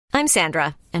I'm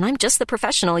Sandra, and I'm just the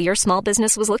professional your small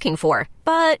business was looking for.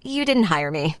 But you didn't hire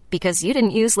me because you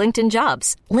didn't use LinkedIn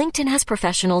Jobs. LinkedIn has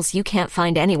professionals you can't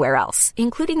find anywhere else,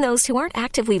 including those who aren't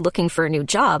actively looking for a new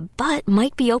job, but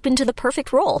might be open to the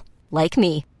perfect role, like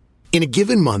me. In a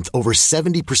given month, over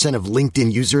 70% of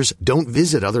LinkedIn users don't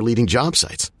visit other leading job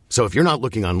sites. So if you're not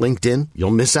looking on LinkedIn,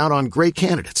 you'll miss out on great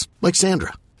candidates like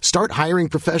Sandra. Start hiring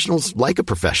professionals like a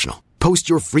professional. Post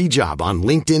your free job on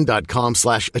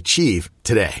linkedin.com/achieve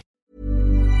today.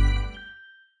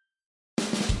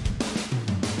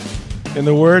 In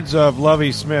the words of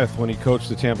Lovie Smith when he coached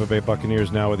the Tampa Bay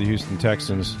Buccaneers, now with the Houston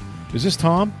Texans, is this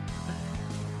Tom?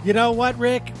 You know what,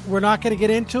 Rick? We're not going to get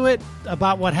into it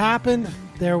about what happened.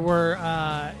 There were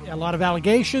a lot of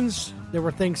allegations. There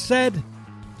were things said.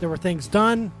 There were things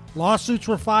done. Lawsuits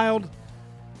were filed.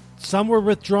 Some were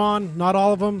withdrawn, not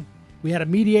all of them. We had a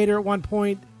mediator at one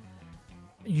point.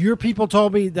 Your people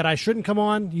told me that I shouldn't come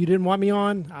on. You didn't want me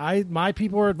on. My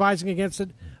people were advising against it.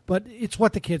 But it's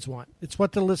what the kids want. It's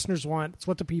what the listeners want. It's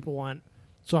what the people want.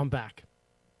 So I'm back.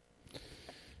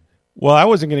 Well, I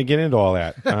wasn't going to get into all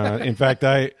that. In fact,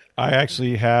 I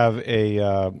actually have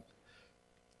a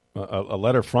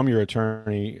letter from your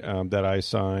attorney that I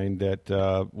signed that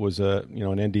was an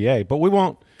NDA. But we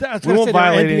won't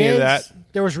violate any of that.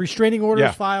 There was restraining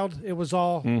orders filed. It was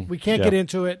all we can't get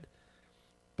into it.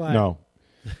 But no.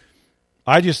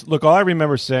 All I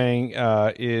remember saying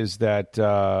is that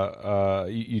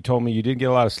you told me you didn't get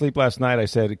a lot of sleep last night. I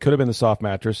said it could have been the soft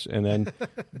mattress, and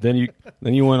then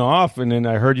you went off, and then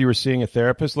I heard you were seeing a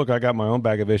therapist. Look, I got my own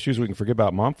bag of issues. We can forget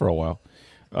about Mom for a while.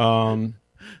 And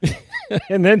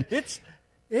then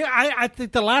I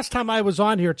think the last time I was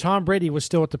on here, Tom Brady was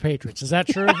still with the Patriots. Is that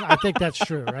true? I think that's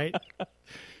true, right?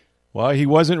 Well, he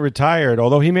wasn't retired,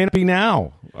 although he may not be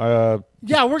now.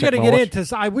 Yeah, we're going to get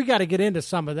into. We got to get into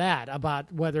some of that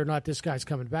about whether or not this guy's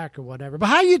coming back or whatever. But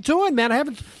how you doing, man? I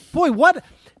haven't. Boy, what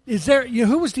is there?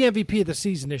 Who was the MVP of the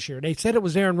season this year? They said it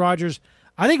was Aaron Rodgers.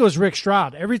 I think it was Rick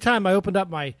Stroud. Every time I opened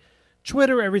up my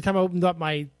Twitter, every time I opened up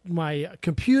my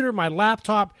computer, my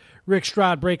laptop, Rick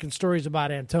Stroud breaking stories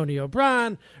about Antonio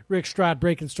Brown, Rick Stroud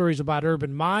breaking stories about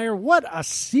Urban Meyer. What a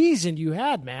season you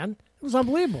had, man! It was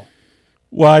unbelievable.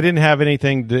 Well, I didn't have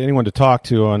anyone to talk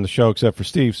to on the show except for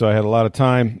Steve, so I had a lot of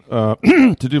time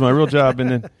to do my real job. And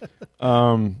then,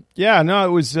 it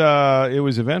was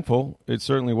eventful. It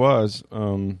certainly was.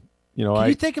 Can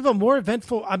you think of a more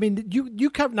eventful? I mean, you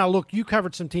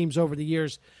covered some teams over the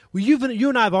years. Well, you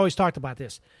and I have always talked about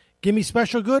this. Give me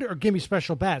special good or give me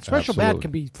special bad. Special Absolutely. Bad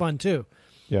can be fun too.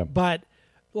 Yeah, but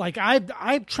like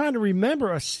I'm trying to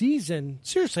remember a season.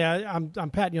 Seriously, I'm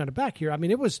patting you on the back here. I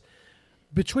mean, it was.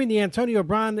 Between the Antonio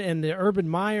Brown and the Urban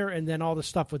Meyer and then all the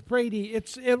stuff with Brady,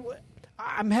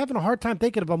 I'm having a hard time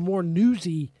thinking of a more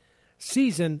newsy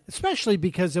season, especially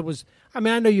because it was – I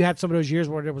mean, I know you had some of those years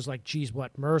where it was like, geez,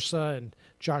 what, Mercer and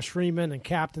Josh Freeman and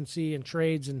captaincy and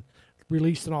trades and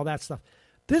released and all that stuff.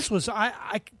 This was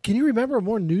 – can you remember a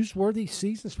more newsworthy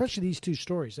season, especially these two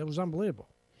stories? It was unbelievable.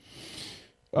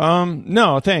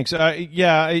 No, thanks.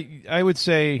 I would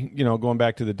say, going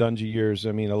back to the Dungy years,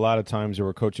 I mean, a lot of times there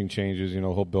were coaching changes, the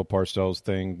whole Bill Parcells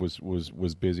thing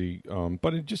was busy.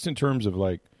 But just in terms of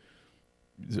like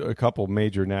a couple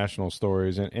major national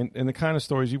stories and the kind of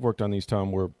stories you've worked on these,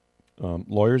 Tom, where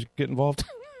lawyers get involved.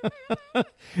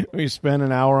 You spend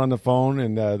an hour on the phone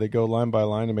and they go line by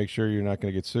line to make sure you're not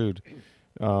going to get sued.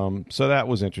 So that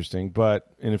was interesting. But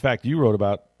in fact, you wrote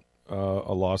about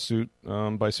a lawsuit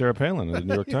by Sarah Palin in the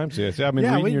New York Times. I've been reading your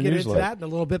newsletter. We can get into that in a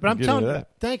little bit, but I'm telling you,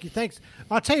 thank you, thanks.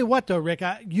 I'll tell you what, though, Rick,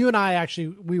 you and I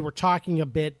we were talking a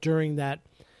bit during that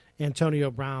Antonio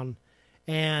Brown,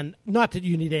 and not that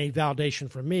you need any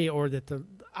validation from me or that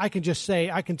I can just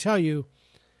say, I can tell you,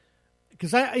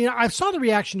 because I saw the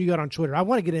reaction you got on Twitter. I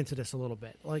want to get into this a little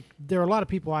bit. Like, there are a lot of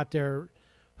people out there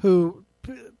who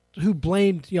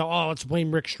blamed, let's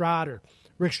blame Rick Stroud, or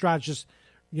Rick Stroud's just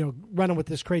running with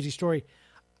this crazy story.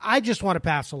 I just want to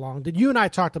pass along that you and I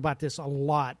talked about this a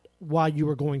lot while you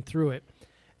were going through it.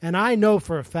 And I know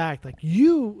for a fact,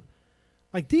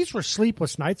 these were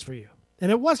sleepless nights for you.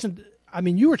 And it wasn't,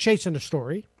 you were chasing the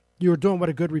story. You were doing what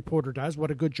a good reporter does,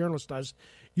 what a good journalist does.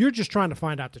 You're just trying to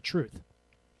find out the truth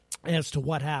as to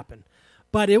what happened.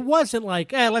 But it wasn't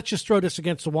like, let's just throw this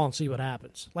against the wall and see what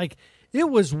happens. Like, it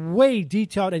was way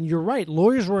detailed, and you're right.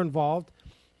 Lawyers were involved.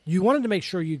 You wanted to make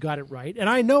sure you got it right, and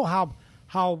I know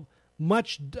how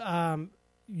much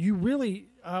you really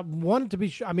wanted to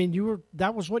be.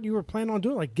 That was what you were planning on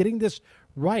doing, like getting this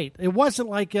right. It wasn't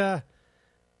like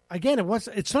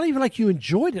it's not even like you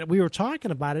enjoyed it. We were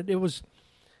talking about it.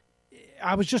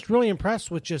 I was just really impressed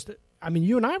with just I mean,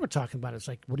 you and I were talking about it. It's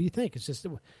like, what do you think? It's just,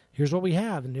 here's what we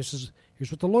have, and here's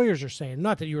what the lawyers are saying.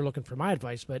 Not that you were looking for my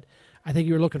advice, but I think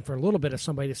you were looking for a little bit of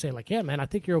somebody to say, like, yeah, man, I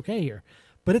think you're okay here.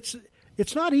 But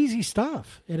it's not easy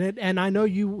stuff, and I know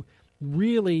you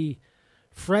really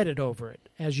fretted over it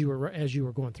as you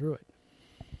were going through it.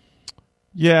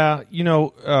 Yeah,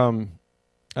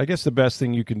 I guess the best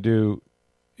thing you can do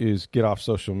is get off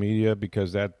social media,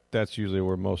 because that's usually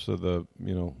where most of the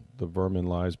the vermin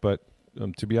lies. But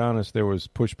to be honest, there was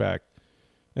pushback,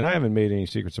 and I haven't made any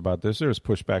secrets about this. There was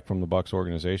pushback from the Bucs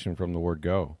organization from the word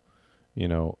go.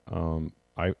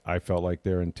 I felt like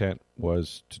their intent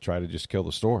was to try to just kill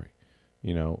the story,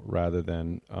 rather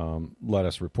than let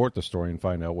us report the story and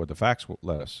find out where the facts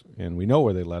led us. And we know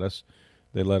where they led us.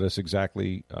 They led us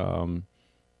exactly, 2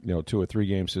 or 3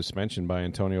 game suspension by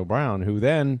Antonio Brown, who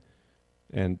then,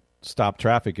 and stop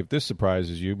traffic if this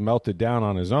surprises you, melted down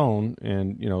on his own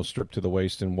and, stripped to the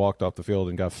waist and walked off the field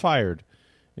and got fired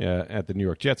at the New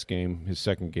York Jets game, his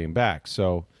second game back.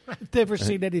 So I've never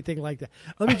seen anything like that.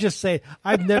 Let me just say,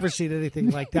 I've never seen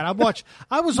anything like that.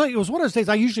 It was one of those days.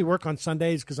 I usually work on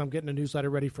Sundays because I'm getting a newsletter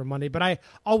ready for Monday, but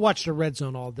I'll watch the Red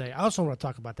Zone all day. I also want to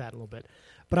talk about that a little bit,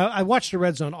 but I watched the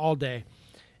Red Zone all day.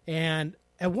 And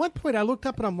at one point I looked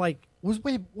up and I'm like,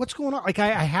 wait, what's going on? Like I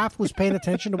half was paying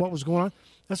attention to what was going on.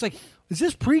 I was like, is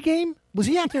this pregame? Was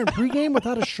he out there in pregame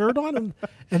without a shirt on?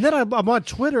 And then I'm on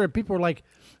Twitter and people are like,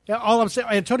 all I'm saying,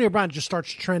 Antonio Brown just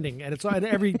starts trending, and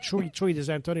every tweet is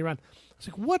Antonio Brown. It's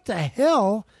like, what the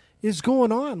hell is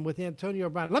going on with Antonio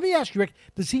Brown? Let me ask you, Rick,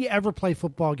 does he ever play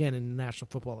football again in the National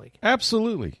Football League?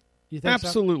 Absolutely. You think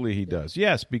Absolutely so? He does.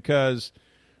 Yes, because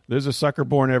there's a sucker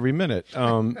born every minute.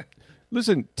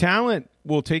 Listen, talent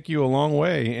will take you a long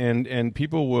way, and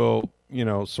people will,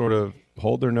 sort of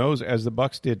hold their nose, as the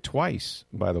Bucs did twice,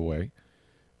 by the way.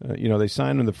 They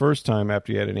signed him the first time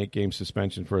after he had an 8-game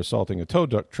suspension for assaulting a tow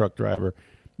truck driver.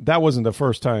 That wasn't the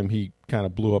first time he kind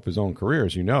of blew up his own career,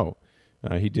 as you know.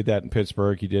 He did that in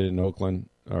Pittsburgh. He did it in Oakland.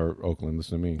 Listen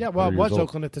to me. Yeah, well, it was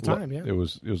Oakland at the time, yeah. It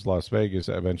was Las Vegas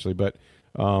eventually. But,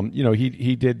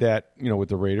 he did that, with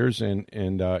the Raiders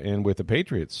and with the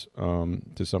Patriots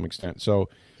to some extent. So,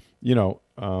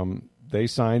 they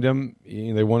signed him.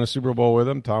 They won a Super Bowl with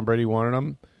him. Tom Brady wanted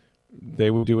him.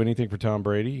 They would do anything for Tom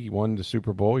Brady. He won the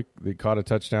Super Bowl. They caught a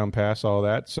touchdown pass, all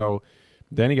that. So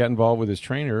then he got involved with his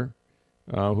trainer,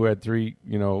 who had 3,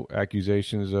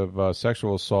 accusations of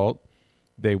sexual assault.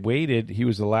 They waited. He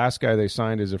was the last guy they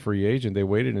signed as a free agent. They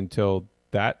waited until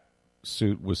that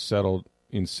suit was settled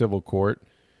in civil court,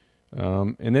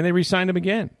 and then they re-signed him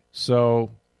again.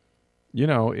 So,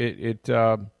 we'll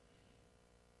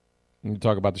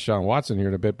talk about Deshaun Watson here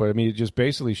in a bit, but, it just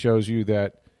basically shows you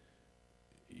that,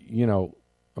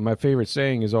 my favorite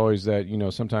saying is always that,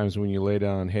 sometimes when you lay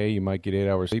down on hay, you might get 8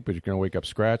 hours sleep, but you're going to wake up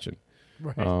scratching.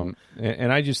 Right.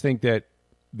 And I just think that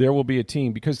there will be a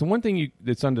team, because the one thing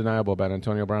that's undeniable about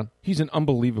Antonio Brown, he's an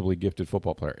unbelievably gifted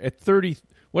football player. At 30,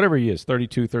 whatever he is,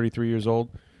 32, 33 years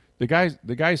old, the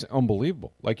guy's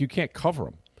unbelievable. Like, you can't cover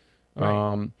him.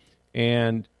 Right.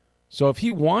 And so if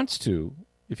he wants to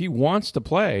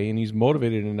play and he's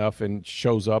motivated enough and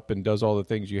shows up and does all the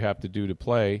things you have to do to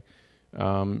play,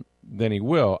 then he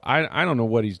will. I don't know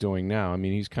what he's doing now.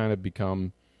 He's kind of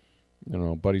become,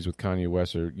 buddies with Kanye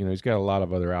West, or, he's got a lot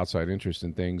of other outside interest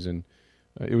in things. And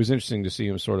it was interesting to see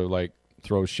him sort of like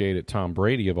throw shade at Tom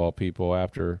Brady, of all people,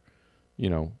 after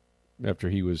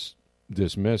he was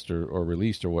dismissed or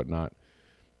released or whatnot.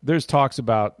 There's talks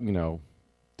about,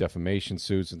 defamation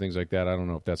suits and things like that. I don't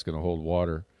know if that's going to hold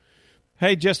water.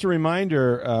 Hey, just a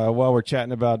reminder, while we're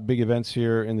chatting about big events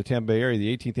here in the Tampa Bay area,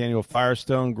 the 18th Annual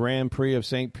Firestone Grand Prix of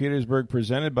St. Petersburg,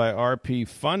 presented by RP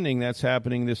Funding. That's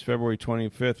happening this February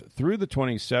 25th through the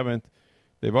 27th.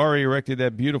 They've already erected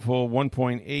that beautiful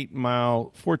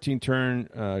 1.8-mile,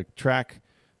 14-turn track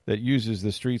that uses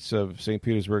the streets of St.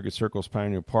 Petersburg. It circles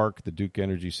Pioneer Park, the Duke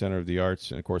Energy Center of the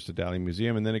Arts, and, of course, the Dali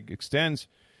Museum. And then it extends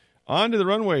onto the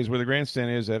runways where the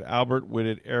grandstand is at Albert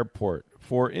Whitted Airport.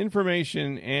 For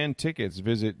information and tickets,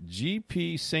 visit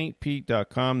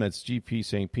gpstpete.com. That's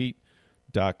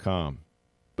gpstpete.com.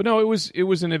 But no, it was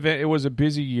an event. It was a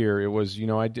busy year. It was,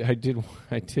 I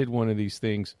did one of these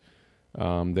things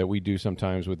that we do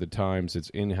sometimes with the Times. It's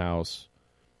in-house.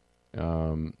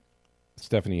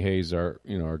 Stephanie Hayes, our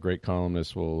great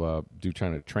columnist, will do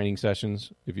kind of training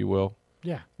sessions, if you will.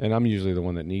 Yeah. And I'm usually the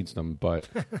one that needs them, but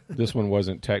this one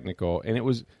wasn't technical.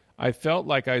 And I felt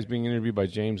like I was being interviewed by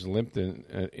James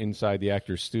Limpton inside the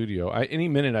actor's studio. Any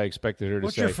minute I expected her to say,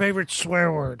 what's your favorite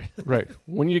swear word? Right.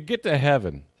 When you get to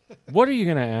heaven, what are you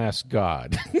going to ask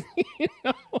God?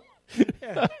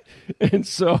 Yeah. And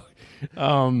so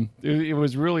It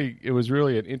was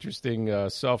really an interesting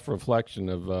self-reflection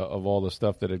of all the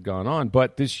stuff that had gone on.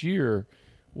 But this year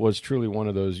was truly one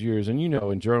of those years, and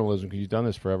in journalism, because you've done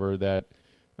this forever, that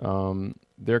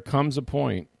there comes a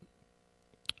point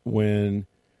when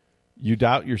you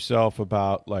doubt yourself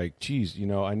about, like, geez,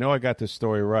 I know I got this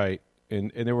story right.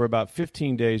 And there were about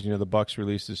 15 days, the Bucs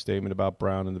released a statement about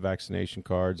Brown and the vaccination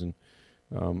cards. And,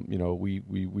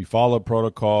 we followed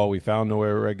protocol. We found no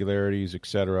irregularities, et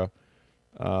cetera.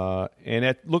 And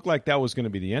it looked like that was going to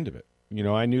be the end of it.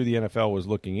 I knew the NFL was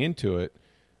looking into it.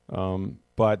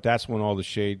 But that's when all the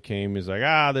shade came. Is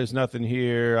like, there's nothing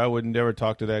here. I wouldn't ever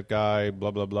talk to that guy,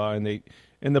 blah, blah, blah. And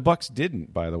the Bucs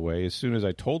didn't, by the way. As soon as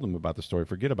I told them about the story,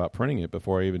 forget about printing it.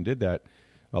 Before I even did that,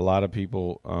 a lot of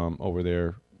people over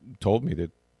there told me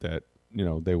that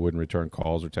they wouldn't return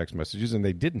calls or text messages, and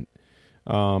they didn't.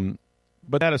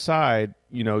 But that aside,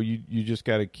 you just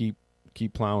got to keep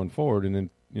plowing forward. And then,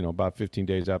 about 15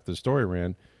 days after the story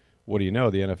ran, what do you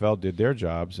know? The NFL did their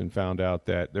jobs and found out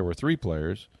that there were 3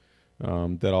 players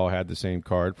that all had the same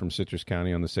card from Citrus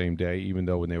County on the same day, even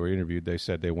though when they were interviewed, they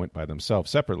said they went by themselves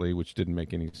separately, which didn't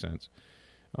make any sense.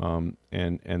 And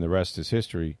the rest is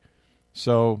history.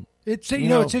 So it's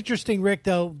it's interesting, Rick.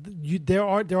 Though there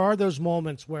are those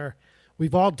moments where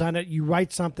we've all done it. You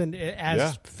write something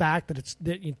as fact that it's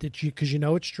that you because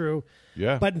it's true.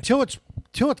 Yeah. But until it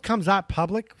comes out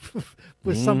public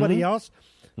with somebody else,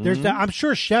 there's that. I'm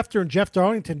sure Schefter and Jeff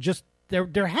Darlington just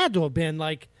there had to have been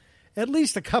like at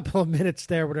least a couple of minutes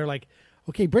there where they're like,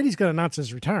 okay, Brady's going to announce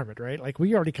his retirement, right? Like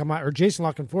we already come out, or Jason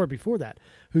La Canfora before that,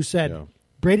 who said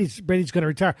Brady's going to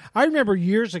retire. I remember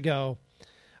years ago.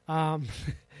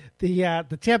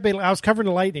 The Tampa Bay, I was covering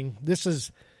the Lightning. This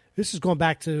is going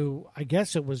back to, I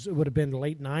guess it would have been the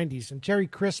late 90s, and Terry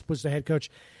Crisp was the head coach,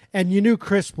 and you knew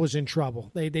Crisp was in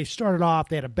trouble. They started off,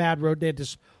 they had a bad road, they had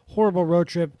this horrible road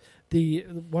trip.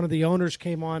 One of the owners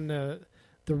came on the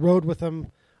road with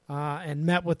them and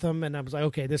met with them, and I was like,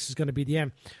 okay, this is going to be the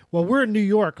end. Well, we're in New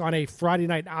York on a Friday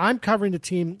night. I'm covering the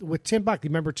team with Tim Buckley.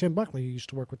 Remember Tim Buckley, who used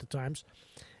to work with the Times?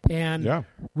 And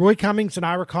Roy Cummings and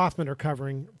Ira Kaufman are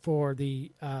covering for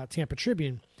the Tampa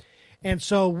Tribune. And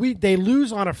so they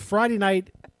lose on a Friday night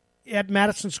at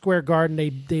Madison Square Garden.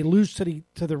 They lose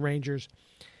to the Rangers.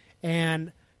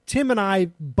 And Tim and I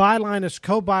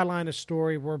co-byline a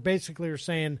story where basically we're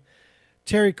saying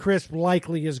Terry Crisp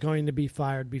likely is going to be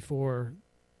fired before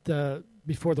the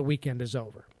weekend is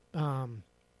over.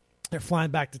 They're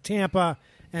flying back to Tampa,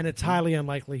 and it's highly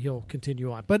unlikely he'll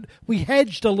continue on. But we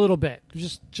hedged a little bit,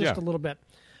 just a little bit.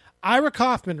 Ira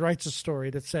Kaufman writes a story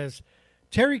that says,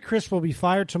 Terry Crisp will be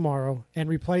fired tomorrow and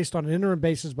replaced on an interim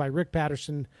basis by Rick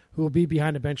Patterson, who will be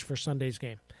behind the bench for Sunday's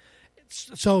game.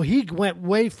 So he went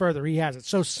way further. He has it.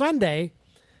 So Sunday,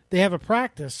 they have a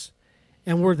practice,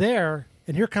 and we're there,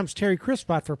 and here comes Terry Crisp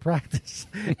out for practice.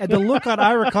 And the look on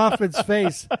Ira Kaufman's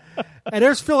face, and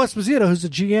there's Phil Esposito, who's the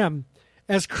GM.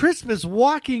 As Crisp is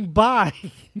walking by,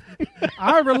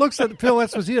 Ira looks at Phil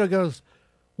Esposito and goes,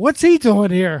 what's he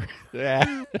doing here?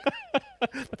 Yeah.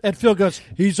 And Phil goes,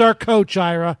 he's our coach,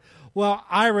 Ira. Well,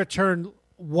 Ira turned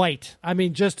white. I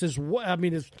mean,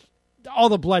 all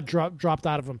the blood dropped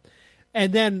out of him.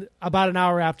 And then about an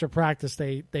hour after practice,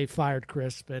 they fired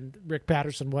Crisp, and Rick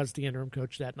Patterson was the interim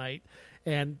coach that night.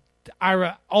 And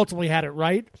Ira ultimately had it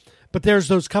right. But there's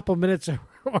those couple minutes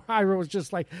where Ira was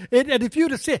just like, and if you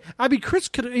would have said, I mean,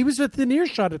 he was at the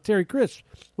earshot of Terry Crisp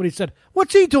when he said,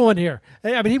 what's he doing here?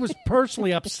 I mean, he was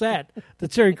personally upset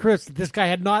that Terry Crisp, this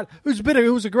guy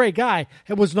who was a great guy,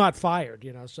 was not fired,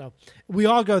 So we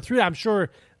all go through that. I'm sure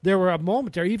there were a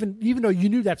moment there, even though you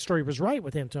knew that story was right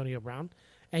with Antonio Brown,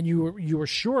 and you were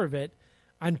sure of it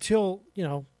until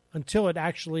it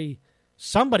actually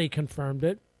somebody confirmed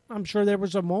it. I'm sure there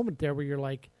was a moment there where you're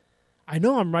like, I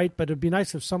know I'm right, but it'd be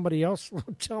nice if somebody else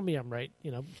would tell me I'm right,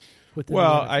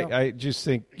 Well, I just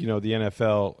think, the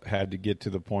NFL had to get to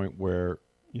the point where,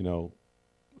 listen,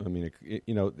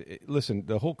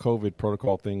 the whole COVID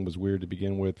protocol thing was weird to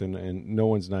begin with, and no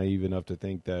one's naive enough to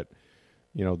think that,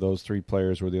 those 3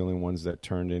 players were the only ones that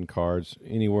turned in cards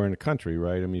anywhere in the country,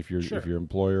 right? I mean, if your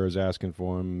employer is asking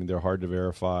for them, they're hard to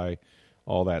verify,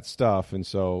 all that stuff. And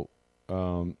so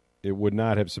it would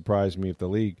not have surprised me if the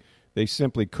league – they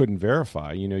simply couldn't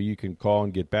verify. You can call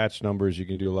and get batch numbers. You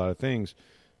can do a lot of things,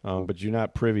 but you're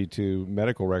not privy to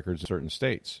medical records in certain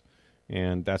states.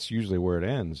 And that's usually where it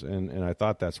ends. And I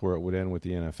thought that's where it would end with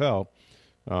the NFL.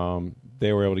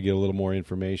 They were able to get a little more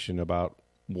information about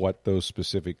what those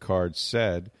specific cards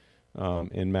said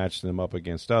and match them up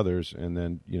against others, and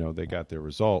then, they got their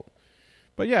result.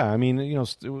 But, yeah, I mean,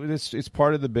 it's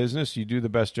part of the business. You do the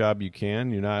best job you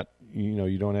can. You're not,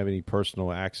 you don't have any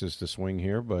personal axes to swing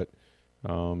here, but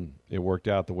it worked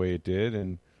out the way it did,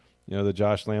 and the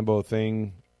Josh Lambo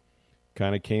thing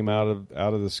kind of came out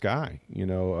of the sky, a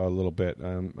little bit.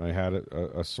 I had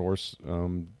a source,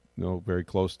 very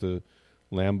close to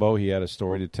Lambo. He had a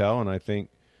story to tell, and I think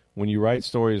when you write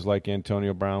stories like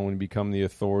Antonio Brown, when you become the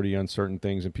authority on certain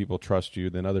things and people trust you,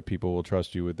 then other people will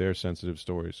trust you with their sensitive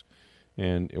stories.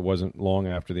 And it wasn't long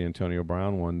after the Antonio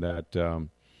Brown one that, that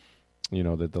the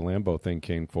Lambo thing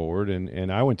came forward.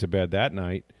 And I went to bed that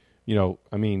night.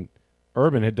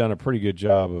 Urban had done a pretty good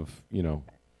job of,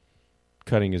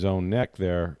 cutting his own neck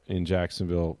there in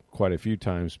Jacksonville quite a few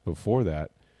times before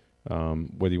that.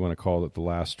 Whether you want to call it the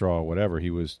last straw or whatever, he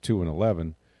was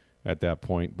 2-11 at that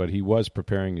point, but he was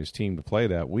preparing his team to play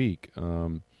that week,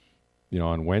 on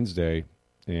Wednesday,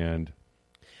 and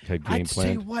had game planned. I'd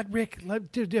say what, Rick,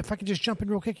 dude, if I can just jump in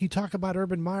real quick, you talk about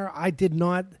Urban Meyer. I did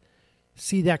not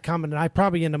see that coming, and I'm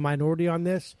probably in the minority on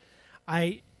this.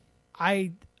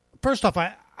 First off,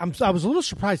 I was a little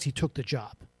surprised he took the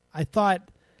job. I thought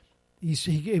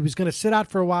he was going to sit out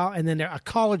for a while, and then a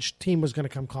college team was going to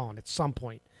come calling at some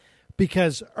point,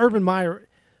 because Urban Meyer,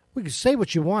 we can say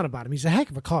what you want about him. He's a heck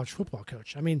of a college football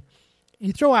coach. I mean,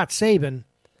 you throw out Saban.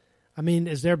 I mean,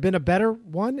 has there been a better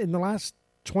one in the last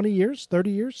 20 years,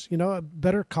 30 years? A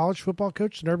better college football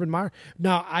coach than Urban Meyer?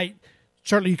 Now,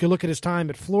 certainly you can look at his time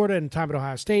at Florida and time at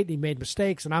Ohio State, and he made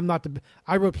mistakes. And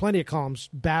I wrote plenty of columns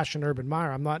bashing Urban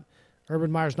Meyer.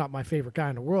 Urban Meyer's not my favorite guy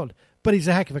in the world, but he's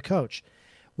a heck of a coach.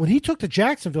 When he took the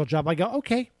Jacksonville job, I go,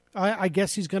 okay, I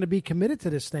guess he's going to be committed to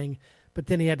this thing. But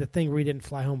then he had the thing where he didn't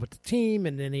fly home with the team,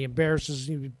 and then he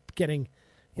embarrasses getting,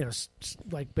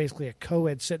 like basically a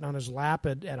co-ed sitting on his lap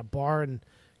at a bar in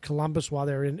Columbus while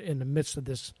they're in the midst of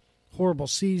this horrible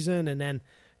season, and then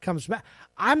comes back.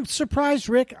 I'm surprised,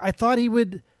 Rick. I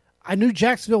knew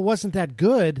Jacksonville wasn't that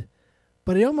good,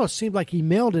 but it almost seemed like he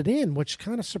mailed it in, which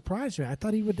kind of surprised me. I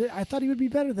thought he would be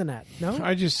better than that. No,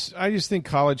 I just think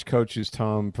college coaches,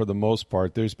 Tom, for the most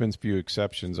part, there's been few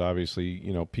exceptions. Obviously,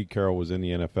 Pete Carroll was in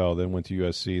the NFL, then went to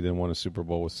USC, then won a Super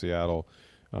Bowl with Seattle.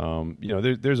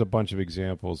 There's a bunch of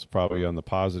examples probably on the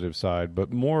positive side,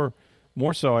 but more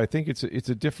so, I think it's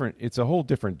a whole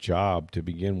different job to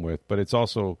begin with, but it's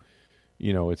also,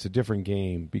 it's a different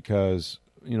game because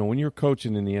when you're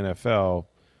coaching in the NFL.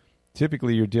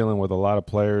 Typically, you're dealing with a lot of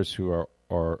players who are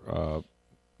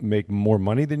make more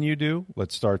money than you do.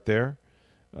 Let's start there.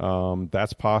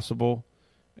 That's possible.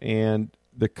 And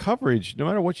the coverage, no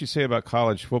matter what you say about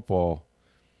college football,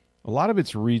 a lot of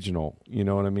it's regional. You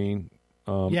know what I mean?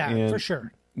 For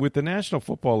sure. With the National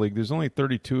Football League, there's only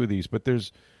 32 of these, but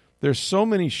there's so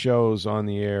many shows on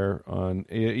the air on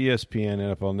ESPN,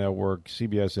 NFL Network,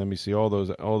 CBS, NBC, all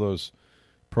those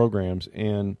programs,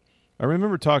 and I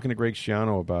remember talking to Greg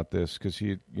Schiano about this because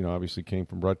he, obviously came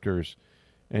from Rutgers,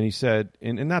 and he said,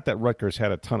 and not that Rutgers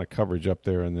had a ton of coverage up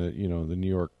there in the, the New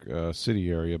York City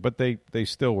area, but they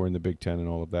still were in the Big Ten and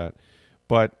all of that.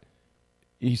 But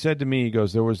he said to me, he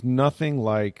goes, there was nothing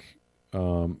like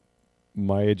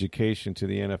my education to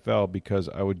the NFL because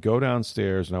I would go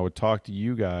downstairs and I would talk to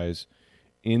you guys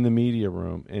in the media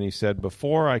room, and he said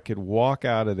before I could walk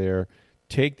out of there,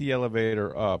 take the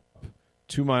elevator up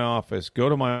to my office, go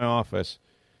to my office,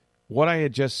 what I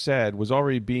had just said was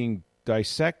already being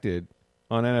dissected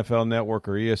on NFL Network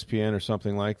or ESPN or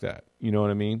something like that. You know what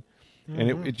I mean? Mm-hmm.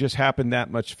 And it just happened that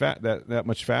much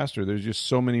faster. There's just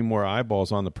so many more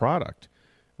eyeballs on the product.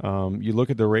 You look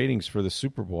at the ratings for the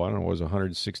Super Bowl. I don't know, it was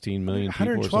 116 million people.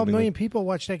 112 million people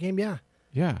watched that game, yeah.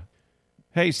 Yeah.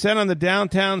 Hey, set on the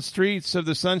downtown streets of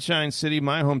the Sunshine City,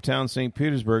 my hometown, St.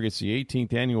 Petersburg. It's the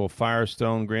 18th annual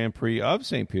Firestone Grand Prix of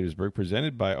St. Petersburg,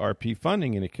 presented by RP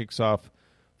Funding, and it kicks off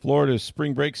Florida's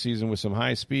spring break season with some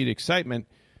high-speed excitement.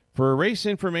 For race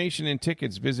information and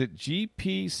tickets, visit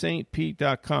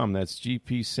gpstpete.com. That's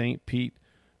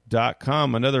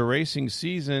gpstpete.com. Another racing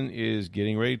season is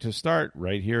getting ready to start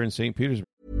right here in St. Petersburg.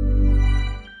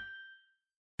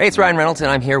 Hey, it's Ryan Reynolds,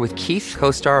 and I'm here with Keith,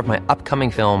 co-star of my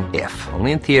upcoming film, If,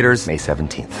 only in theaters May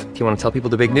 17th. Do you want to tell people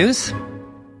the big news?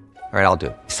 All right, I'll do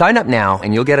it. Sign up now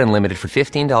and you'll get unlimited for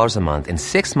 $15 a month and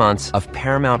 6 months of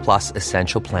Paramount Plus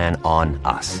Essential Plan on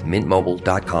us.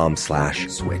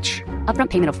 MintMobile.com/switch. Upfront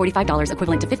payment of $45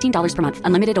 equivalent to $15 per month.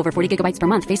 Unlimited over 40 gigabytes per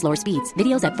month. Face lower speeds.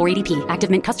 Videos at 480p.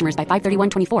 Active Mint customers by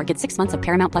 531.24 get 6 months of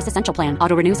Paramount Plus Essential Plan.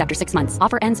 Auto renews after 6 months.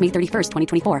 Offer ends May 31st,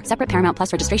 2024. Separate Paramount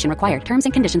Plus registration required. Terms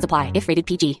and conditions apply if rated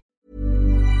PG.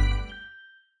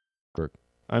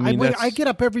 I mean, I get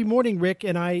up every morning, Rick,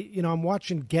 and I'm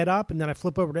watching Get Up, and then I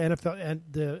flip over to NFL and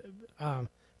the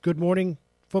Good Morning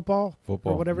Football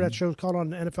or whatever that show's called on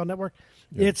the NFL Network.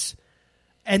 Yeah. It's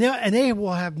and they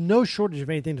will have no shortage of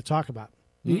anything to talk about.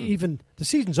 Even the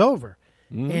season's over,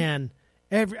 and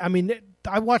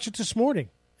I watched it this morning,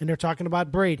 and they're talking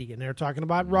about Brady, and they're talking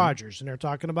about Rodgers, and they're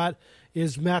talking about,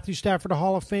 is Matthew Stafford a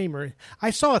Hall of Famer?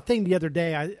 I saw a thing the other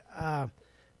day.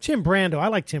 Tim Brando. I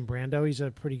like Tim Brando. He's a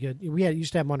pretty good. We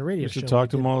used to have him on the radio show. You should talk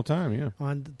to him all the time, yeah.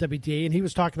 On WDA, and he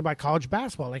was talking about college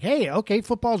basketball. Like, hey, okay,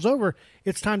 football's over.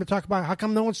 It's time to talk about, how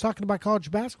come no one's talking about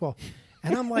college basketball?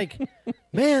 And I'm like,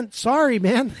 man, sorry,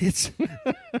 man. It's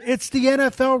the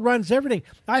NFL runs everything.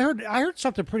 I heard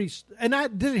something pretty, and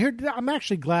I'm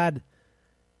actually glad.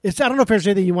 I don't know if there's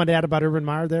anything you wanted to add about Urban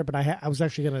Meyer there, but I was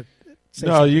actually going to say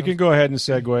no, you can go ahead and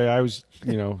segue. I was,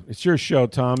 it's your show,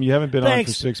 Tom. You haven't been on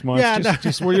for 6 months. Yeah,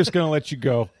 we're just going to let you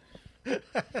go.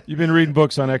 You've been reading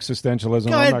books on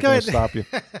existentialism. I'm not going to stop you.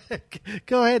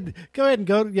 Go ahead and go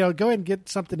ahead and get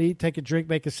something to eat, take a drink,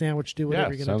 make a sandwich, do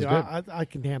whatever you're going to do. I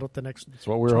can handle it the next. That's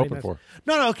what we were hoping for.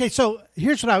 No. Okay, so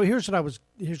here's what I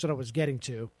was getting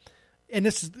to, and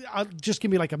this is, just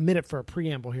give me like a minute for a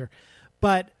preamble here,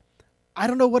 but I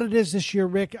don't know what it is this year,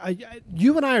 Rick.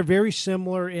 You and I are very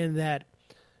similar in that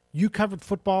you covered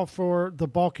football for the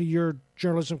bulk of your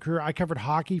journalism career. I covered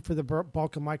hockey for the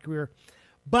bulk of my career.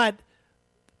 But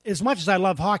as much as I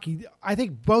love hockey, I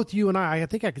think both you and I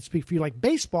think I could speak for you, like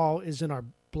baseball is in our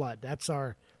blood. That's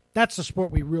the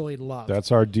sport we really love.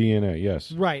 That's our DNA,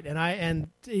 yes. Right. And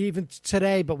even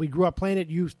today, but we grew up playing it.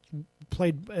 You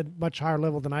played at a much higher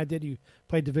level than I did. You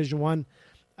played Division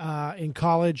I in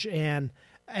college,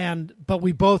 but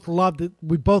we both loved it.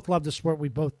 We both love the sport. We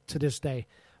both, to this day,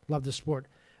 love the sport.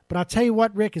 But I'll tell you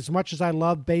what, Rick, as much as I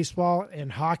love baseball and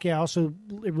hockey, I also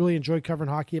really enjoyed covering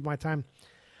hockey at my time.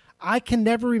 I can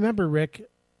never remember, Rick,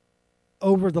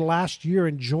 over the last year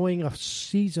enjoying a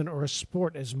season or a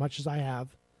sport as much as I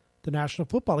have the National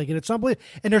Football League. And it's unbelievable.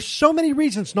 And there's so many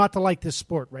reasons not to like this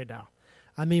sport right now.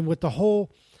 I mean, with the whole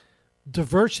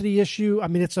diversity issue, I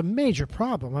mean, it's a major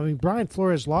problem. I mean, Brian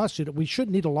Flores' lawsuit, we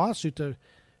shouldn't need a lawsuit to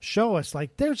show us,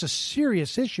 like, there's a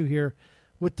serious issue here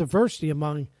with diversity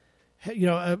among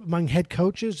head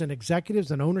coaches and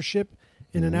executives and ownership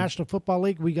in the National Football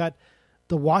League. We got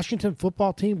the Washington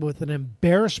football team with an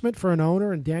embarrassment for an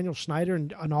owner and Daniel Snyder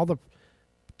and all the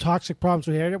toxic problems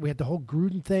we had. We had the whole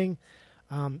Gruden thing.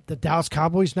 The Dallas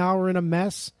Cowboys now are in a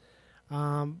mess.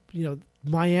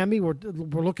 Miami, we're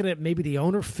looking at maybe the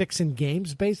owner fixing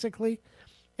games, basically.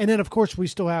 And then, of course, we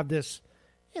still have this,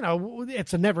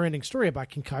 it's a never-ending story about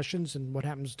concussions and what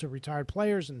happens to retired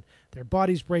players and their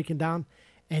bodies breaking down.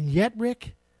 And yet,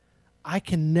 Rick, I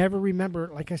can never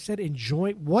remember, like I said,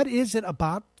 what is it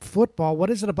about football? What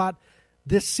is it about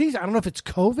this season? I don't know if it's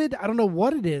COVID. I don't know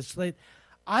what it is. Like,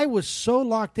 I was so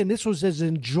locked in. This was as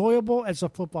enjoyable as a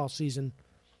football season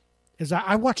as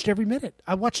I watched every minute.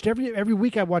 I watched every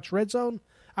week. I watched Red Zone.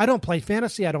 I don't play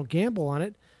fantasy. I don't gamble on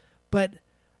it. But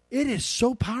it is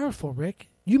so powerful, Rick.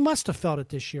 You must have felt it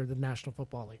this year, the National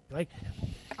Football League. Like,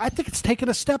 I think it's taken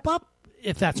a step up,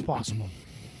 if that's possible.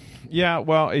 Yeah,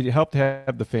 well, it helped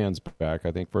have the fans back,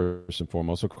 I think, first and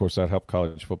foremost. Of course, that helped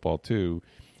college football, too.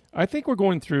 I think we're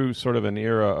going through sort of an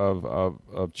era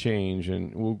of change,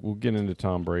 and we'll get into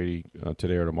Tom Brady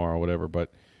today or tomorrow, whatever.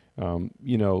 But,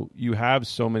 you have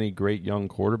so many great young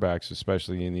quarterbacks,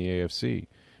 especially in the AFC.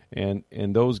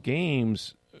 And those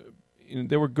games,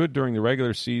 they were good during the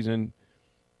regular season.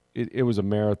 It was a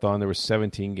marathon. There were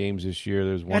 17 games this year.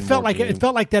 There's one. It felt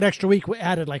like that extra week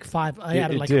added like 5.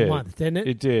 Added a month, didn't it?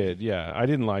 It did. Yeah, I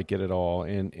didn't like it at all.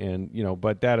 And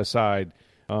but that aside,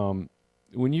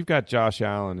 when you've got Josh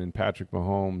Allen and Patrick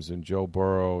Mahomes and Joe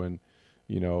Burrow and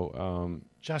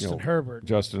Justin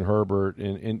Herbert,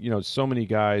 and so many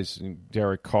guys, and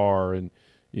Derek Carr, and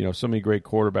so many great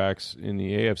quarterbacks in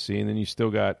the AFC, and then you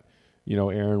still got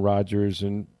Aaron Rodgers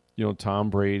and Tom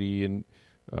Brady and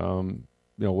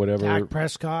whatever Dak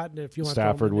Prescott, if you want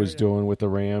Stafford was doing with the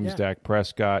Rams, yeah. Dak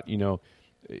Prescott,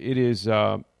 it is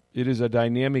a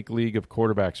dynamic league of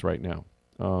quarterbacks right now,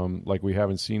 like we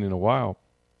haven't seen in a while.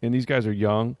 And these guys are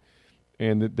young,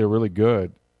 and they're really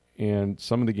good. And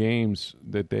some of the games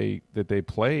that they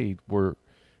played were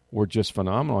just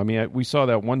phenomenal. I mean, we saw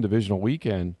that one divisional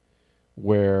weekend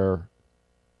where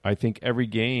I think every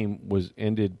game was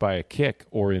ended by a kick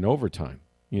or in overtime,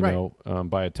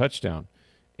 by a touchdown.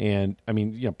 And, I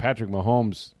mean, Patrick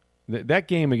Mahomes, that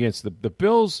game against the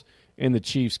Bills and the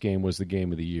Chiefs game was the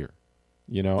game of the year.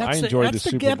 I enjoyed the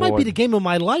Super Bowl. That might be the game of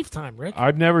my lifetime, Rick.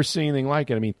 I've never seen anything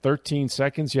like it. I mean, 13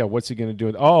 seconds, yeah, what's he going to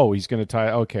do? Oh, he's going to tie.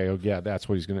 Okay, yeah, that's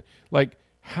what he's going to. Like,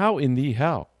 how in the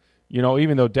hell?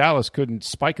 Even though Dallas couldn't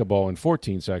spike a ball in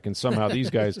 14 seconds, somehow these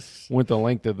guys went the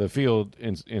length of the field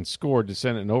and scored to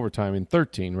send it in overtime in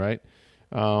 13, right?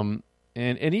 And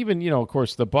even, of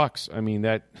course, the Bucs, I mean,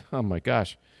 oh, my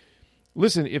gosh.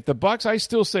 Listen, if the Bucs, I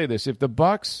still say this, if the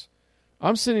Bucs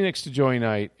I'm sitting next to Joey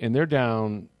Knight, and they're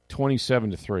down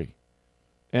 27-3,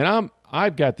 and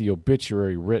I've got the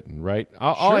obituary written, right?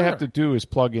 All I have to do is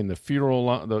plug in the funeral,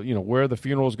 where the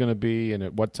funeral is going to be and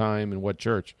at what time and what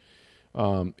church.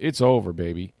 It's over,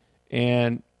 baby.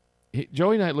 And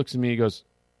Joey Knight looks at me. He goes,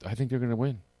 "I think they're going to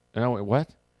win." And I went, "What?"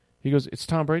 He goes, "It's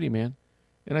Tom Brady, man."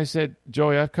 And I said,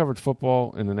 "Joey, I've covered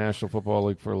football in the National Football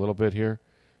League for a little bit here.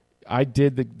 I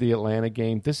did the Atlanta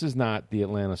game. This is not the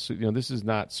Atlanta. This is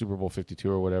not Super Bowl 52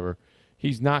 or whatever.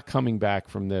 He's not coming back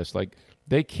from this. Like,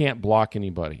 they can't block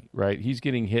anybody, right? He's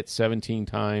getting hit 17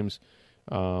 times.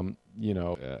 It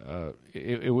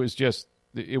was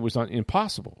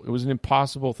impossible. It was an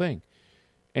impossible thing.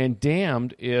 And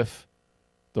damned if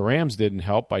the Rams didn't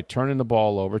help by turning the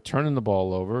ball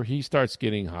over. He starts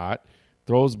getting hot,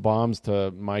 throws bombs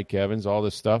to Mike Evans, all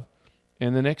this stuff.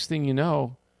 And the next thing you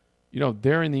know,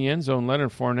 they're in the end zone,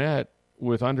 Leonard Fournette,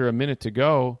 with under a minute to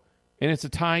go, and it's a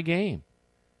tie game.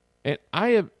 And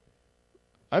I've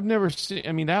never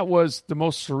seen, that was the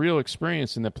most surreal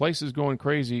experience, and the place is going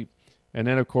crazy. And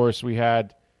then, of course, we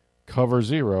had cover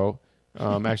zero.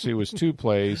 Actually, it was 2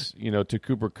 plays, to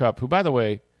Cooper Kupp, who, by the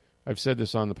way, I've said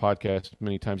this on the podcast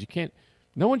many times.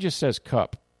 No one just says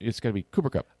Kupp. It's got to be Cooper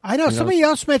Kupp. I know. Somebody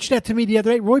else mentioned that to me the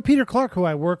other day. Roy Peter Clark, who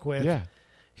I work with. Yeah.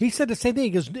 He said the same thing. He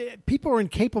goes, people are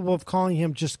incapable of calling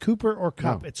him just Cooper or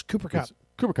Kupp. No, it's Cooper Kupp. It's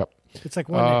Cooper Kupp. It's like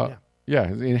one name, yeah.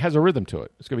 Yeah, it has a rhythm to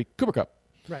it. It's going to be Cooper Kupp.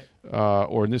 Right.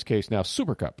 Or in this case now,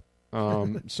 Super Kupp.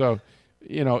 So,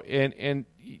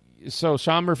 so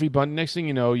Sean Murphy Bunting, next thing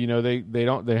you know,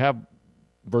 they have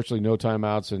virtually no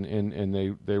timeouts,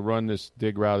 and they run this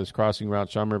dig route, this crossing route,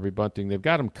 Sean Murphy Bunting. They've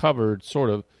got him covered, sort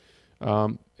of,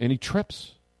 and he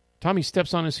trips. Tommy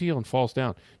steps on his heel and falls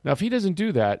down. Now, if he doesn't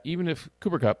do that, even if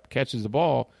Cooper Kupp catches the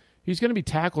ball, he's going to be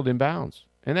tackled in bounds.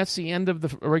 And that's the end of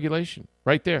the regulation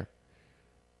right there.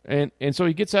 And so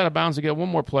he gets out of bounds to get one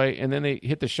more play, and then they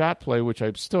hit the shot play, which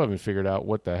I still haven't figured out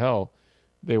what the hell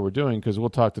they were doing, because we'll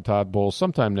talk to Todd Bowles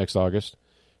sometime next August,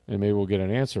 and maybe we'll get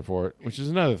an answer for it, which is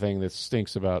another thing that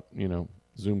stinks about,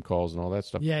 Zoom calls and all that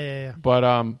stuff. Yeah. But,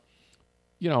 and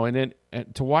then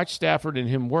to watch Stafford and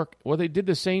him work, well, they did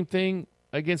the same thing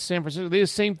against San Francisco. They did the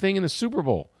same thing in the Super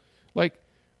Bowl. Like,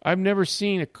 I've never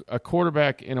seen a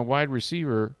quarterback and a wide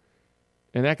receiver,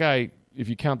 and that guy, if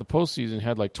you count the postseason,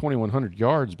 had like 2,100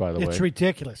 yards, by the way. It's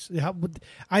ridiculous.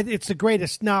 It's the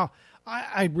greatest. Now,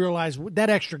 I realize that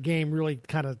extra game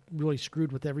really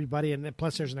screwed with everybody, and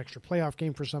plus there's an extra playoff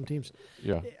game for some teams.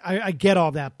 Yeah, I get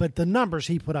all that, but the numbers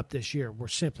he put up this year were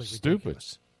simply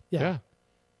ridiculous. Stupid. Yeah.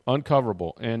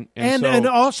 Uncoverable. And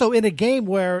also in a game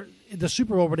where the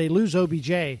Super Bowl where they lose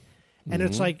OBJ, and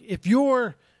it's like, if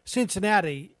you're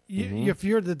Cincinnati, if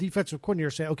you're the defensive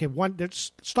coordinator, say, okay,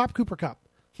 stop Cooper Kupp.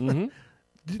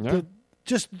 Let's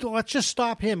just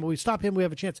stop him. We stop him, we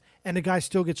have a chance. And the guy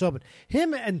still gets open.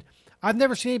 Him, and I've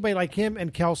never seen anybody like him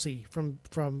and Kelsey from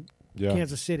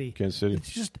Kansas City.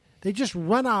 They just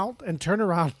run out and turn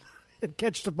around and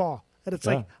catch the ball. And it's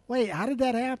like, wait, how did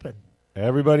that happen?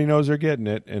 Everybody knows they're getting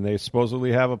it, and they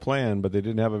supposedly have a plan, but they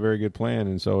didn't have a very good plan,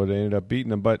 and so they ended up beating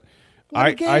them. But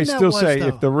I still say,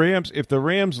 if the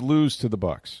Rams lose to the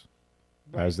Bucs,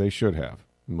 as they should have,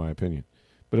 in my opinion,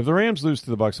 but if the Rams lose to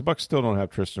the Bucs still don't have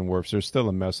Tristan Wirfs. There's still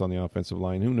a mess on the offensive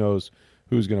line. Who knows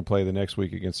who's going to play the next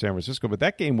week against San Francisco? But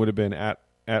that game would have been at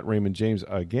Raymond James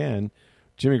again.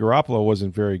 Jimmy Garoppolo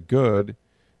wasn't very good.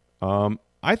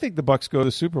 I think the Bucs go to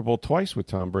the Super Bowl twice with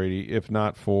Tom Brady, if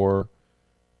not for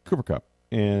Cooper Kupp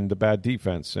and the bad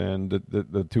defense and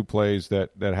the 2 plays that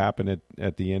happened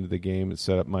at the end of the game that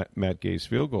set up Matt Gay's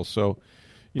field goal. So,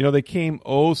 they came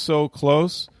so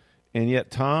close, and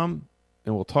yet Tom,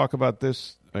 and we'll talk about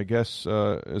this, I guess,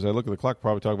 as I look at the clock,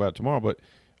 probably talk about it tomorrow, but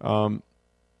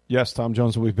yes, Tom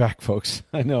Jones will be back, folks.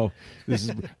 I know. This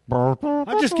is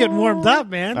I'm just getting warmed up,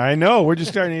 man. I know. We're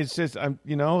just starting to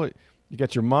you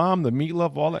got your mom, the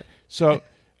meatloaf, all that. So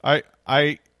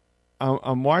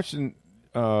I'm watching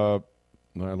I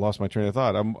lost my train of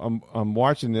thought. I'm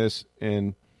watching this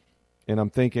and I'm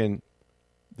thinking,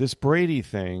 this Brady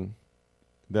thing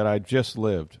that I just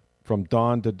lived from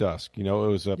dawn to dusk. It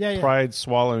was a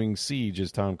pride-swallowing siege,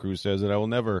 as Tom Cruise says, that I will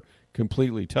never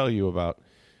completely tell you about.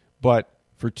 But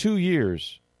for 2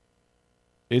 years,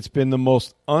 it's been the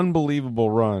most unbelievable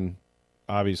run,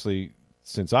 obviously,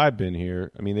 since I've been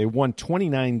here. I mean, they won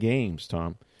 29 games,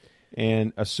 Tom,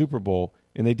 and a Super Bowl.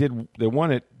 And they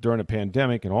won it during a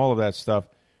pandemic and all of that stuff.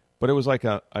 But it was like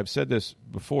I've said this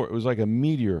before, it was like a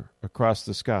meteor across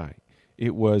the sky.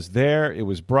 It was there. It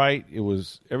was bright. It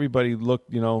was, everybody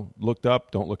looked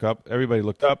up, don't look up. Everybody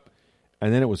looked up,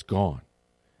 and then it was gone.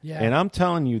 Yeah. And I'm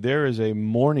telling you, there is a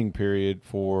mourning period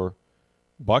for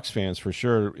Bucks fans for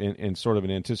sure in sort of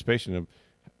an anticipation of,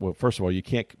 well, first of all, you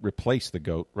can't replace the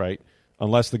GOAT, right?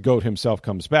 Unless the GOAT himself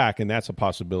comes back, and that's a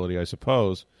possibility, I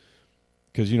suppose.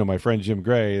 Because, my friend Jim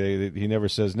Gray, he never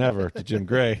says never to Jim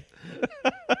Gray.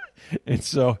 And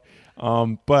so,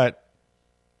 but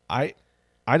I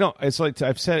don't, it's like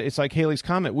I've said, it's like Haley's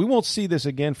comment. We won't see this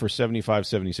again for 75,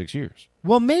 76 years.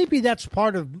 Well, maybe that's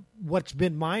part of what's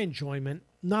been my enjoyment.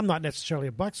 No, I'm not necessarily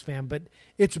a Bucks fan, but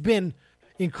it's been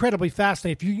incredibly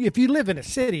fascinating. If you live in a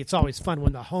city, it's always fun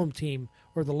when the home team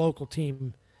or the local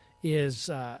team is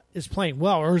playing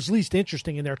well, or is at least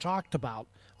interesting, and they're talked about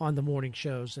on the morning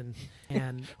shows. And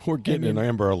we're getting an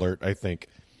Amber Alert, I think.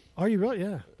 Are you really?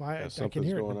 Yeah. I can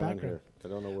hear it in the background. Here. I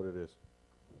don't know what it is.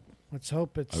 Let's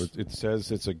hope it's... It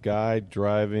says it's a guy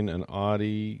driving an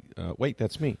Audi. Wait,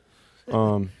 that's me.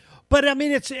 But, I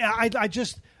mean, it's... I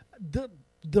just...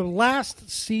 The last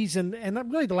season, and not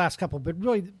really the last couple, but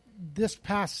really this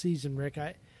past season, Rick,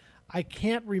 I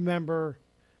can't remember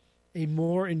a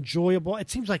more enjoyable... It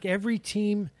seems like every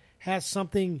team has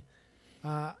something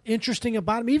interesting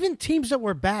about them. Even teams that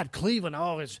were bad. Cleveland,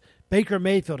 is Baker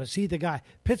Mayfield. Is he the guy?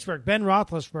 Pittsburgh, Ben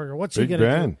Roethlisberger. What's he going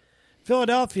to do?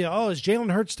 Philadelphia, is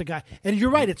Jalen Hurts the guy? And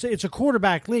you're right, it's a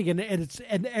quarterback league, and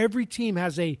every team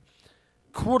has a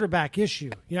quarterback issue.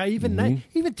 Even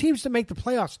teams that make the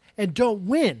playoffs and don't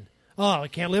win. I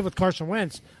can't live with Carson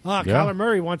Wentz. Kyler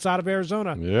Murray wants out of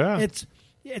Arizona. Yeah,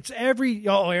 it's every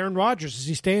Aaron Rodgers, is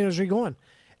he staying or is he going?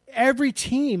 Every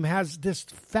team has this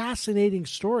fascinating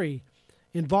story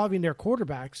involving their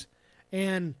quarterbacks,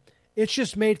 and it's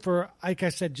just made for, like I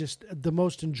said, just the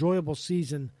most enjoyable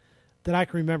season that I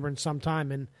can remember in some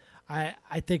time. And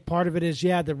I think part of it is,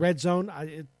 the red zone.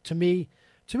 To me,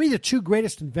 the two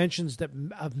greatest inventions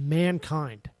of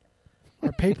mankind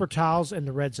are paper towels and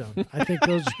the red zone. I think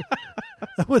those,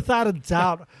 without a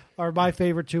doubt, are my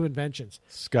favorite two inventions.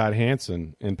 Scott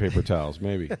Hansen and paper towels,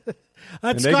 maybe.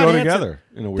 And they Scott go Hansen, together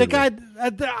in a weird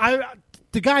way.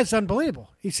 The guy's unbelievable.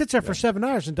 He sits there for 7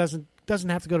 hours and doesn't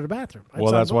have to go to the bathroom.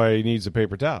 That's why he needs the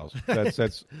paper towels. That's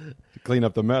to clean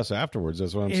up the mess afterwards.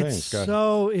 That's what I'm saying. It's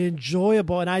so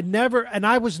enjoyable, and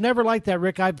I was never like that,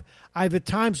 Rick. I've at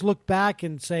times looked back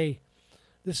and say,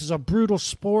 this is a brutal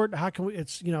sport. How can we?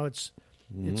 It's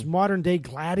modern day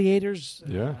gladiators.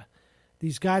 Yeah,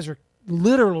 these guys are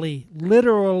literally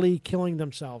killing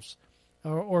themselves,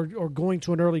 or going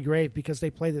to an early grave because they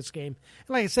play this game. And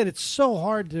like I said, it's so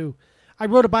hard to. I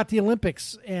wrote about the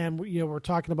Olympics, and we're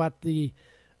talking about the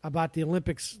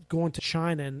Olympics going to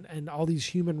China and all these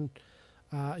human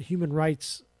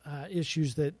rights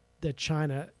issues that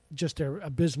China, just their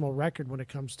abysmal record when it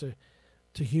comes to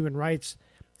human rights.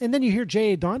 And then you hear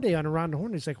Jay Donde on Around the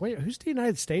Horn. He's like, wait, who's the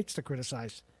United States to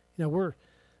criticize? Look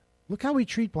how we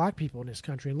treat black people in this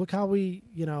country, and look how we,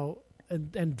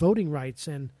 and voting rights,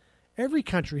 and every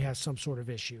country has some sort of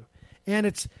issue. And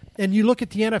you look at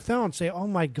the NFL and say, oh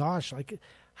my gosh, like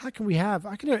how can we have?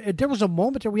 There was a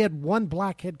moment that we had one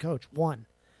black head coach, one,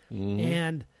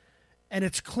 and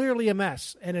it's clearly a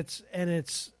mess, and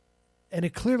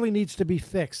it clearly needs to be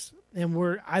fixed.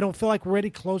 And I don't feel like we're any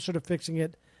closer to fixing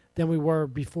it than we were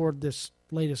before this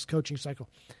latest coaching cycle.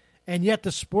 And yet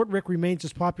the sport, Rick, remains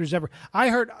as popular as ever. I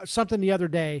heard something the other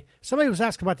day. Somebody was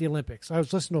asking about the Olympics. I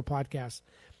was listening to a podcast,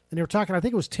 and they were talking. I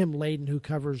think it was Tim Layden who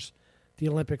covers the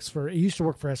Olympics he used to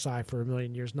work for SI for a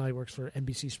million years. Now he works for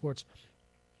NBC Sports.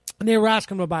 And they were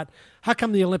asking him about how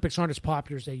come the Olympics aren't as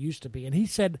popular as they used to be. And he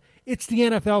said, it's the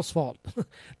NFL's fault.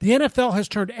 The NFL has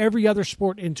turned every other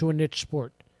sport into a niche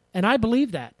sport. And I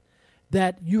believe that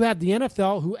you have the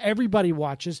NFL, who everybody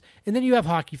watches, and then you have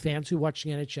hockey fans who watch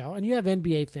the NHL, and you have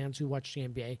NBA fans who watch the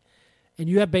NBA, and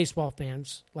you have baseball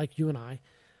fans like you and I.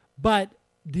 But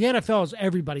the NFL is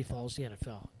everybody follows the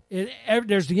NFL.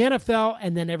 There's the NFL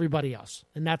and then everybody else,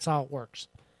 and that's how it works.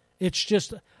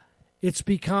 It's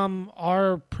become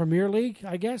our Premier League,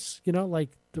 I guess.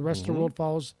 Like the rest of the world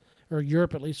follows, or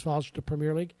Europe at least follows the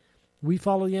Premier League. We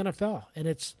follow the NFL, and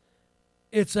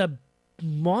it's a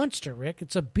monster, Rick.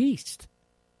 It's a beast.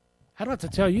 I don't have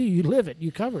to tell you. You live it.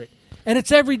 You cover it, and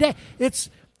it's every day.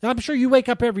 I'm sure you wake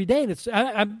up every day,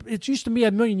 and it used to be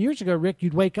a million years ago, Rick.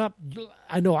 You'd wake up.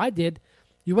 I know I did.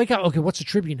 You wake up. Okay, what's the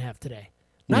Tribune have today?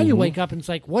 Now you wake up and it's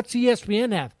like, what's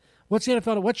ESPN have? What's the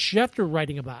NFL? What's Schefter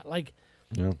writing about? Like,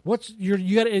 what's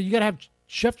you gotta have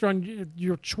Schefter on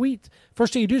your tweet.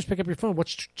 First thing you do is pick up your phone.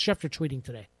 What's Schefter tweeting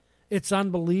today? It's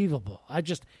unbelievable. I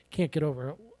just can't get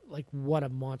over like what a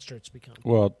monster it's become.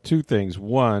 Well, two things.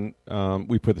 One,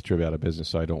 we put the Trib out of business,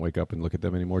 so I don't wake up and look at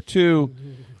them anymore. Two,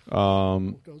 wow.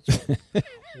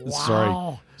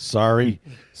 Sorry.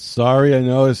 I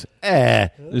know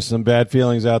there's some bad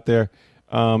feelings out there.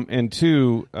 And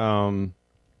two,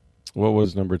 What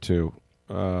was number 2?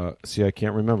 See, I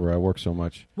can't remember. I work so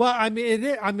much. Well, I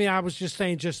mean, I was just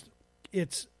saying,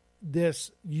 it's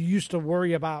this. You used to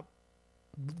worry about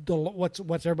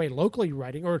what's everybody locally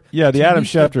writing, or the Adam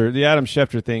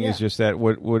Schefter thing is just that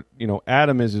what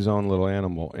Adam is his own little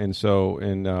animal, and so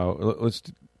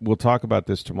we'll talk about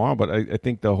this tomorrow. But I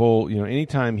think the whole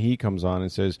anytime he comes on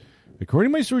and says,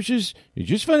 according to my sources, you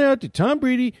just found out that Tom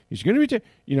Brady is going to retire,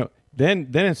 then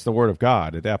it's the word of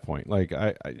God at that point. Like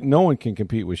no one can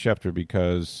compete with Schefter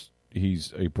because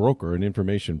he's a broker, an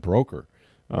information broker,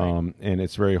 right. And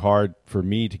it's very hard for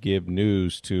me to give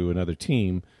news to another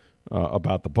team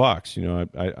about the Bucs.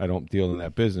 I don't deal in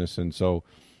that business, and so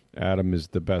Adam is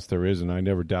the best there is, and I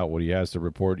never doubt what he has to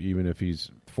report, even if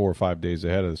he's 4 or 5 days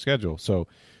ahead of the schedule. So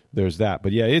there's that.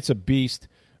 But yeah, it's a beast.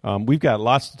 We've got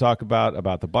lots to talk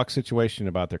about the Bucs situation,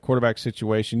 about their quarterback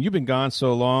situation. You've been gone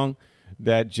so long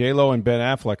that J-Lo and Ben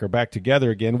Affleck are back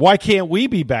together again. Why can't we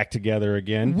be back together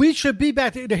again? We should be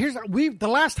back. The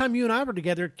last time you and I were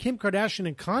together, Kim Kardashian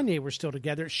and Kanye were still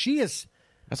together.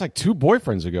 That's like 2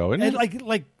 boyfriends ago, isn't it?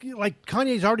 Like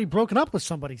Kanye's already broken up with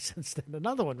somebody since then.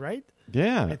 Another one, right?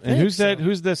 Yeah. And who's that?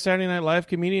 Who's the Saturday Night Live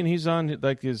comedian? He's on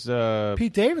like his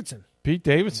Pete Davidson. Pete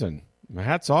Davidson.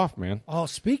 Hats off, man. Oh,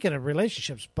 speaking of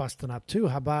relationships busting up too,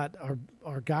 how about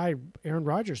our guy Aaron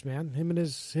Rodgers, man? Him and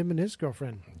his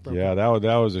girlfriend. Yeah,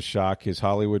 that was a shock. His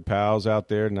Hollywood pals out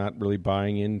there not really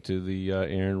buying into the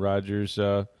Aaron Rodgers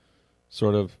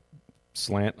sort of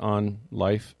slant on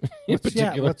life in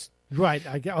particular. Right.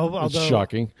 It's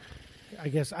shocking. I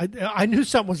guess I knew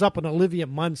something was up when Olivia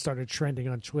Munn started trending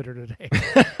on Twitter today.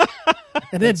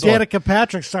 And then Danica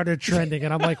Patrick started trending,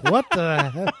 and I'm like, what the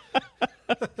heck?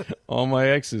 All my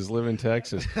exes live in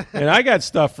Texas. And I got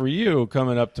stuff for you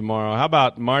coming up tomorrow. How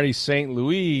about Marty St.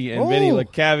 Louis and Vinny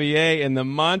LeCavier and the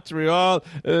Montreal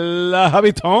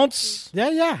Habitants?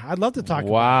 Yeah. I'd love to talk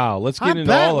Wow. Let's get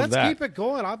into all of that. Let's keep it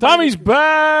going. Tommy's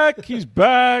back. He's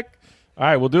back. All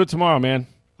right, we'll do it tomorrow, man.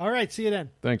 All right, see you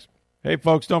then. Thanks. Hey,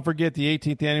 folks, don't forget the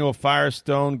 18th Annual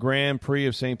Firestone Grand Prix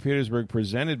of St. Petersburg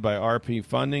presented by RP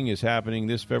Funding is happening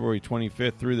this February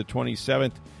 25th through the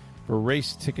 27th. For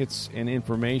race tickets and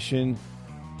information,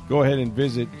 go ahead and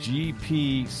visit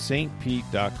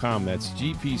gpstpete.com. That's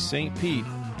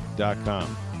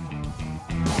gpstpete.com.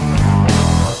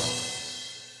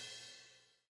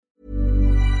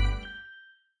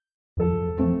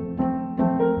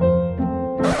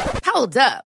 Hold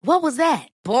up. What was that?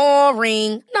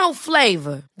 Boring. No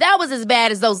flavor. That was as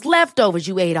bad as those leftovers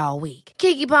you ate all week.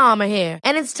 Keke Palmer here.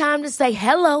 And it's time to say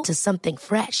hello to something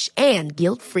fresh and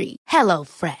guilt-free.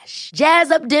 HelloFresh. Jazz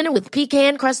up dinner with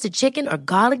pecan-crusted chicken or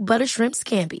garlic butter shrimp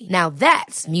scampi. Now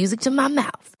that's music to my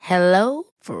mouth.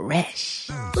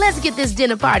 HelloFresh. Let's get this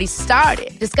dinner party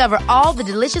started. Discover all the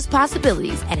delicious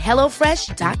possibilities at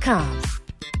HelloFresh.com.